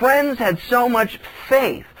his friends had so much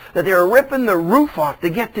faith that they were ripping the roof off to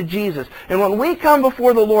get to Jesus. And when we come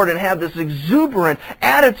before the Lord and have this exuberant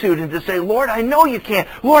attitude and to say, Lord, I know you can.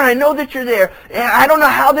 Lord, I know that you're there. And I don't know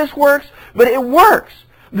how this works, but it works.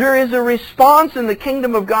 There is a response in the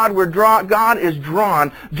kingdom of God where God is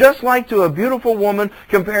drawn, just like to a beautiful woman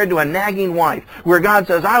compared to a nagging wife, where God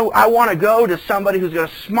says, I want to go to somebody who's going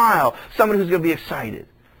to smile, somebody who's going to be excited.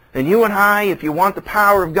 And you and I, if you want the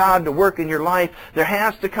power of God to work in your life, there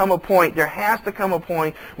has to come a point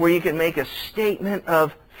where you can make a statement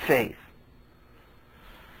of faith.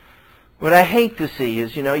 What I hate to see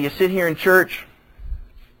is, you sit here in church,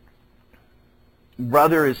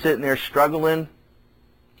 brother is sitting there struggling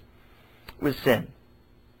with sin.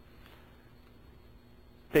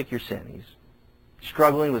 Pick your sin. He's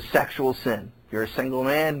struggling with sexual sin. If you're a single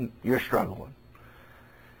man, you're struggling.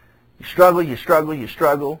 You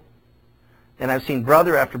struggle. And I've seen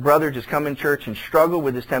brother after brother just come in church and struggle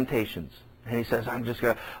with his temptations. And he says, I'm just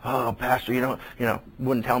going to, oh, Pastor,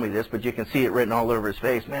 wouldn't tell me this, but you can see it written all over his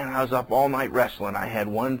face. Man, I was up all night wrestling. I had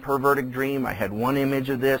one perverted dream. I had one image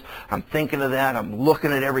of this. I'm thinking of that. I'm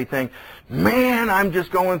looking at everything. Man, I'm just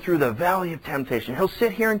going through the valley of temptation. He'll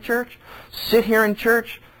sit here in church and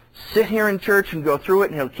go through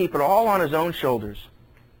it, and he'll keep it all on his own shoulders.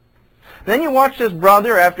 Then you watch this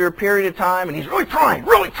brother after a period of time, and he's really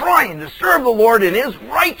trying to serve the Lord in his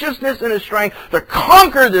righteousness and his strength to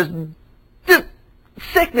conquer this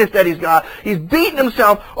sickness that he's got. He's beating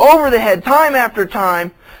himself over the head time after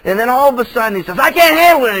time, and then all of a sudden he says, I can't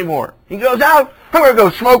handle it anymore. He goes out, I'm going to go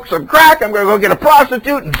smoke some crack, I'm going to go get a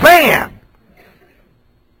prostitute, and bam!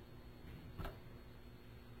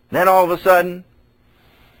 Then all of a sudden,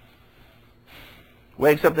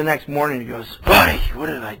 wakes up the next morning and he goes, buddy, what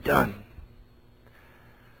have I done?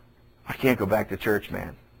 I can't go back to church,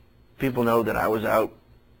 man. People know that I was out.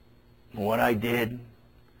 What I did,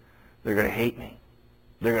 they're going to hate me.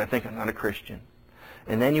 They're going to think I'm not a Christian.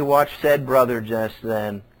 And then you watch said brother just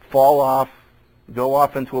then fall off, go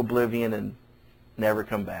off into oblivion, and never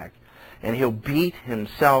come back. And he'll beat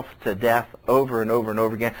himself to death over and over and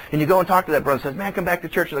over again. And you go and talk to that brother and says, man, come back to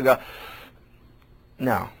church. And they'll go,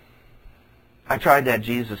 no. I tried that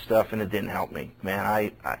Jesus stuff and it didn't help me. Man,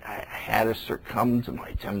 I had to succumb to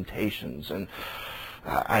my temptations, and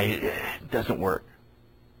it doesn't work.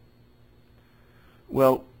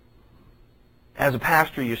 Well, as a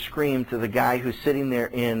pastor, you scream to the guy who's sitting there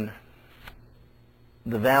in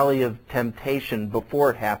the valley of temptation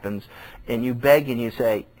before it happens, and you beg and you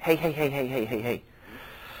say, hey.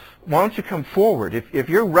 Why don't you come forward? If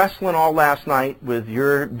you're wrestling all last night with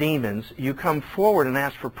your demons, you come forward and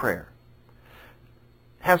ask for prayer.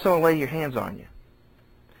 Have someone lay your hands on you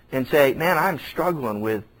and say, man, I'm struggling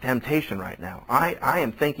with temptation right now. I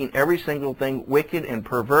am thinking every single thing wicked and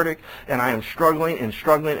perverted, and I am struggling. And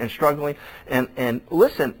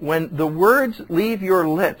listen, when the words leave your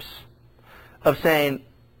lips of saying,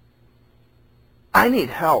 I need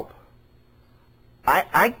help.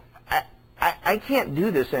 I can't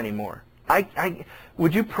do this anymore.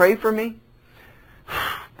 Would you pray for me?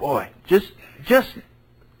 Boy, just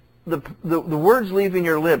the words leaving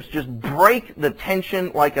your lips just break the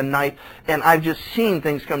tension like a knife, and I've just seen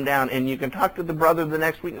things come down. And you can talk to the brother the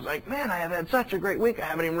next week and it's like, man, I have had such a great week. I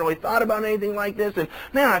haven't even really thought about anything like this, and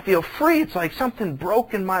man, I feel free. It's like something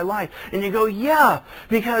broke in my life. And you go, yeah,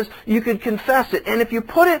 because you could confess it. And if you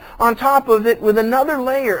put it on top of it with another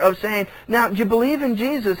layer of saying, now, do you believe in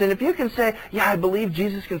Jesus? And if you can say, yeah, I believe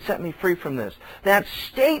Jesus can set me free from this, that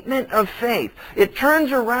statement of faith, it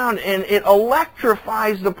turns around and it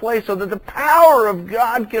electrifies the place so that the power of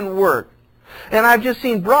God can work. And I've just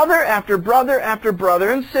seen brother after brother after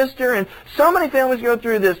brother and sister, and so many families go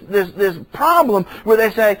through this problem where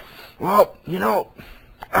they say, well,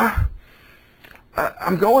 I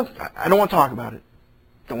don't want to talk about it.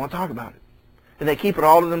 Don't want to talk about it. And they keep it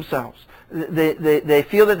all to themselves. They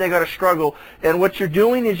feel that they got to struggle, and what you're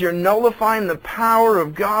doing is you're nullifying the power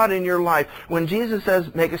of God in your life. When Jesus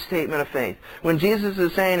says, make a statement of faith, when Jesus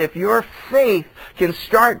is saying, if your faith can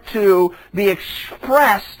start to be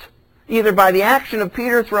expressed either by the action of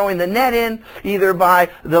Peter throwing the net in, either by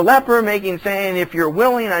the leper saying, if you're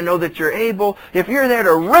willing, I know that you're able, if you're there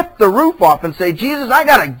to rip the roof off and say, Jesus, I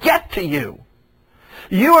got to get to you,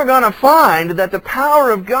 you are going to find that the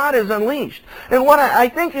power of God is unleashed. And what I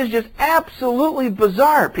think is just absolutely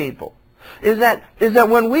bizarre, people, is that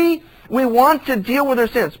when we want to deal with our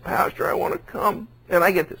sins, Pastor, I want to come, and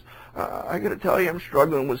I get this, I got to tell you, I'm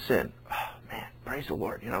struggling with sin. Oh, man, praise the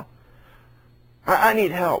Lord, I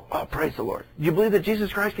need help. Oh, praise the Lord. Do you believe that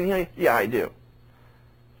Jesus Christ can heal you? Yeah, I do.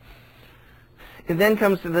 It then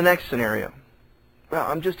comes to the next scenario.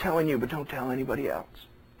 Well, I'm just telling you, but don't tell anybody else.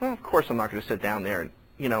 Well, of course I'm not going to sit down there and,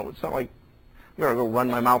 it's not like I'm going to go run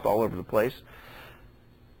my mouth all over the place.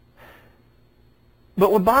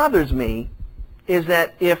 But what bothers me is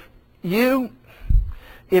that if you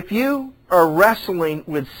are wrestling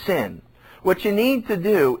with sin, what you need to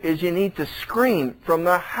do is you need to scream from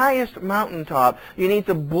the highest mountaintop. You need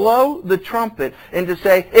to blow the trumpet and to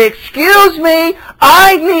say, excuse me,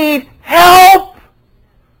 I need help.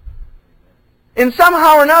 And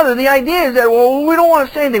somehow or another, the idea is that, well, we don't want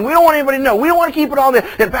to say anything. We don't want anybody to know. We don't want to keep it all there.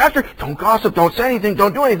 And Pastor, don't gossip, don't say anything,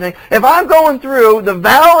 don't do anything. If I'm going through the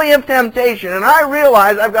valley of temptation and I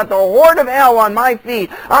realize I've got the horde of hell on my feet,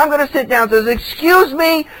 I'm going to sit down and say, excuse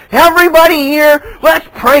me, everybody here, let's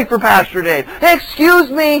pray for Pastor Dave. Excuse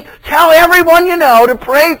me, tell everyone you know to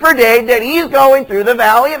pray for Dave that he's going through the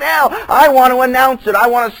valley of hell. I want to announce it. I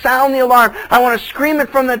want to sound the alarm. I want to scream it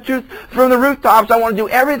from the rooftops. I want to do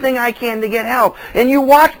everything I can to get help. And you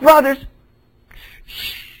watch brothers,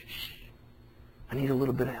 I need a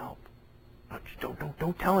little bit of help.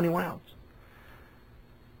 Don't tell anyone else.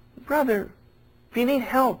 Brother, if you need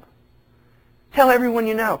help, tell everyone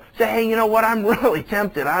you know. Say, hey, you know what? I'm really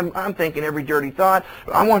tempted. I'm thinking every dirty thought.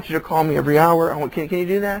 I want you to call me every hour. Can you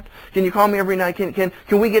do that? Can you call me every night? Can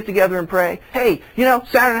we get together and pray? Hey,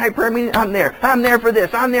 Saturday night prayer meeting, I'm there. I'm there for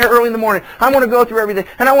this. I'm there early in the morning. I want to go through everything.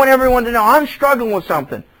 And I want everyone to know I'm struggling with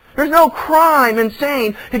something. There's no crime in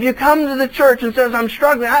saying, if you come to the church and says, I'm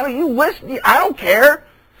struggling, you listen. I don't care.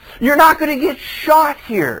 You're not going to get shot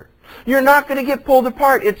here. You're not going to get pulled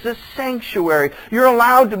apart. It's a sanctuary. You're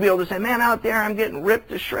allowed to be able to say, man, out there I'm getting ripped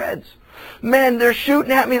to shreds. Man, they're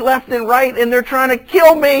shooting at me left and right, and they're trying to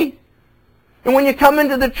kill me. And when you come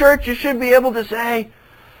into the church, you should be able to say,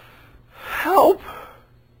 help.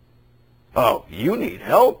 Oh, you need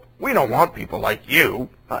help? We don't want people like you.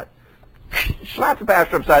 Slap the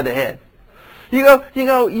pastor upside the head.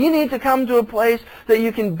 You need to come to a place that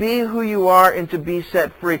you can be who you are and to be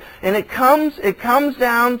set free. And it comes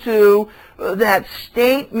down to that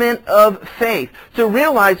statement of faith. To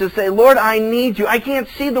realize and say, Lord, I need you. I can't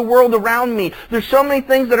see the world around me. There's so many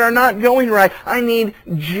things that are not going right. I need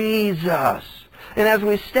Jesus. And as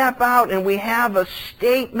we step out and we have a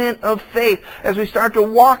statement of faith, as we start to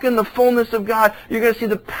walk in the fullness of God, you're going to see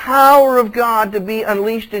the power of God to be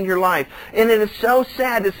unleashed in your life. And it is so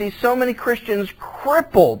sad to see so many Christians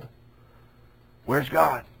crippled. Where's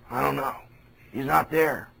God? I don't know. He's not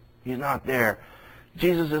there. He's not there.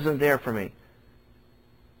 Jesus isn't there for me.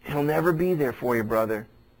 He'll never be there for you, brother,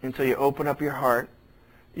 until you open up your heart,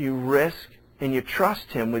 you risk, and you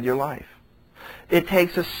trust Him with your life. It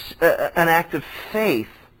takes an act of faith,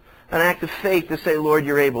 to say, Lord,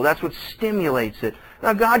 you're able. That's what stimulates it.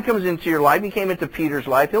 Now, God comes into your life. He came into Peter's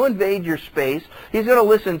life. He'll invade your space. He's going to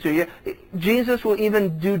listen to you. Jesus will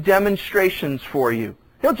even do demonstrations for you.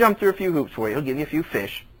 He'll jump through a few hoops for you. He'll give you a few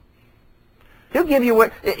fish. He'll give you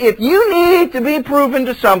what... If you need to be proven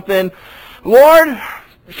to something, Lord,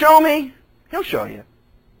 show me. He'll show you.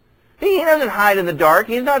 He doesn't hide in the dark.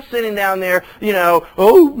 He's not sitting down there,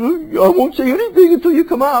 oh, I won't say anything until you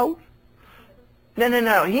come out.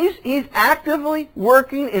 No. He's actively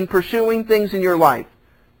working and pursuing things in your life.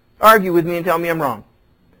 Argue with me and tell me I'm wrong.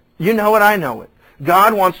 You know it, I know it.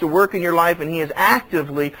 God wants to work in your life, and He is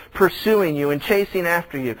actively pursuing you and chasing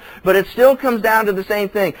after you. But it still comes down to the same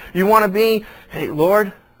thing. You want to be, hey,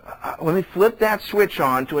 Lord, let me flip that switch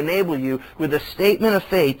on to enable you with a statement of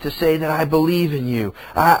faith to say that I believe in you.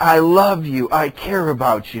 I love you. I care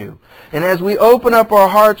about you. And as we open up our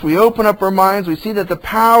hearts, we open up our minds, we see that the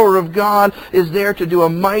power of God is there to do a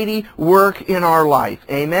mighty work in our life.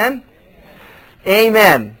 Amen?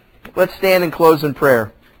 Amen. Let's stand and close in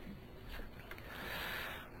prayer.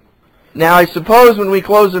 Now, I suppose when we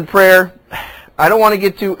close in prayer, I don't want to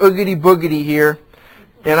get too oogity-boogity here.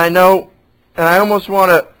 And I know... And I almost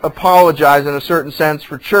want to apologize in a certain sense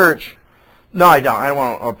for church. No, I don't. I don't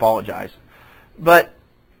want to apologize. But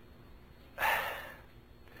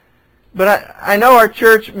I know our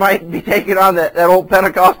church might be taking on that old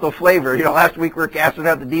Pentecostal flavor. Last week we were casting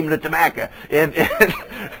out the demon of Tamaca. And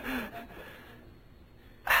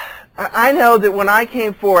I know that when I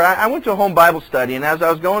came forward, I went to a home Bible study. And as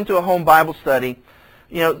I was going to a home Bible study,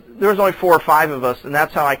 there was only 4 or 5 of us, and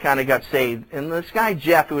that's how I kind of got saved. And this guy,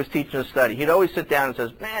 Jeff, who was teaching a study, he'd always sit down and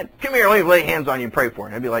says, man, come here, let me lay hands on you and pray for you.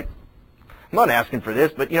 And I'd be like, I'm not asking for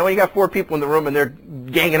this, but when you got 4 people in the room and they're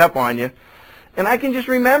ganging up on you. And I can just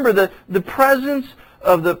remember the presence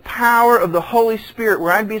of the power of the Holy Spirit,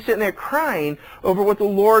 where I'd be sitting there crying over what the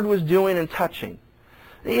Lord was doing and touching.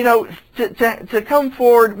 To come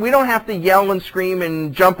forward, we don't have to yell and scream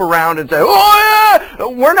and jump around and say, oh yeah!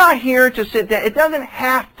 We're not here to sit down. It doesn't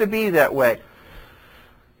have to be that way.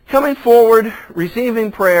 Coming forward,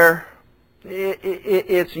 receiving prayer,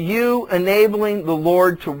 it's you enabling the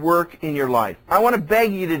Lord to work in your life. I want to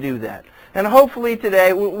beg you to do that. And hopefully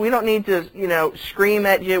today, we don't need to, scream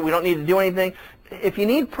at you. We don't need to do anything. If you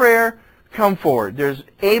need prayer, come forward. There's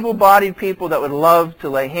able-bodied people that would love to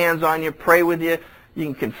lay hands on you, pray with you. You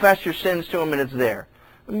can confess your sins to them, and it's there.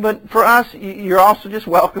 But for us, you're also just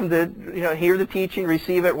welcome to hear the teaching,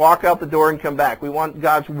 receive it, walk out the door, and come back. We want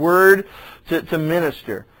God's Word to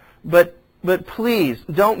minister. But please,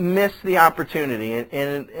 don't miss the opportunity.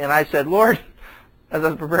 And I said, Lord, as I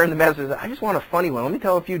was preparing the message, I just want a funny one. Let me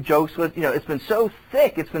tell a few jokes. It's been so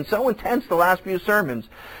thick. It's been so intense the last few sermons.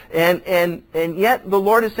 And yet the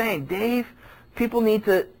Lord is saying, Dave, people need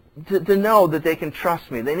to know that they can trust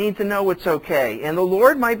me. They need to know it's okay. And the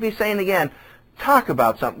Lord might be saying again, talk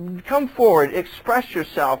about something. Come forward, express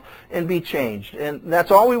yourself, and be changed. And that's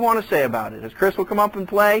all we want to say about it. As Chris will come up and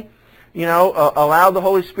play, allow the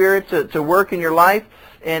Holy Spirit to work in your life.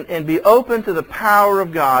 and be open to the power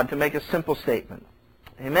of God to make a simple statement.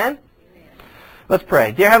 Amen? Let's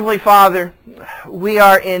pray. Dear Heavenly Father, we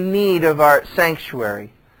are in need of our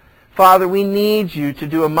sanctuary. Father, we need you to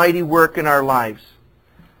do a mighty work in our lives.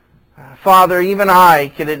 Father, even I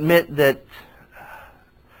can admit that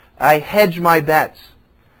I hedge my bets.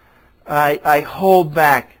 I hold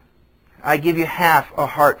back. I give you half a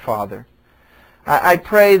heart, Father. I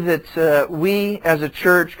pray that we as a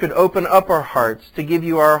church could open up our hearts to give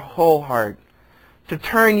you our whole heart, to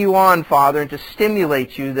turn you on, Father, and to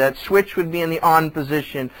stimulate you, that switch would be in the on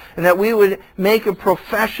position, and that we would make a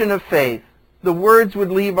profession of faith. The words would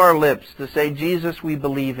leave our lips to say, Jesus, we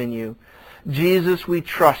believe in you. Jesus, we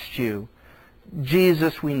trust you.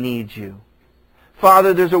 Jesus, we need you.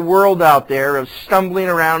 Father, there's a world out there of stumbling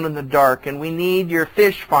around in the dark, and we need your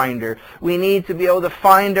fish finder. We need to be able to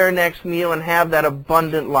find our next meal and have that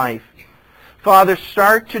abundant life. Father,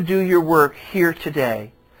 start to do your work here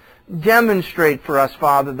today. Demonstrate for us,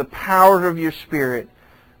 Father, the power of your Spirit.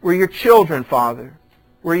 We're your children, Father.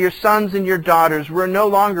 We're your sons and your daughters. We're no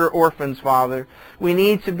longer orphans, Father. We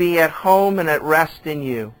need to be at home and at rest in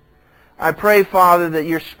you. I pray, Father, that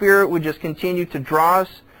your Spirit would just continue to draw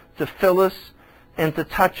us, to fill us, and to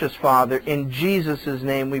touch us, Father. In Jesus'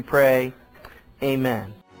 name we pray.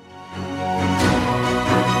 Amen.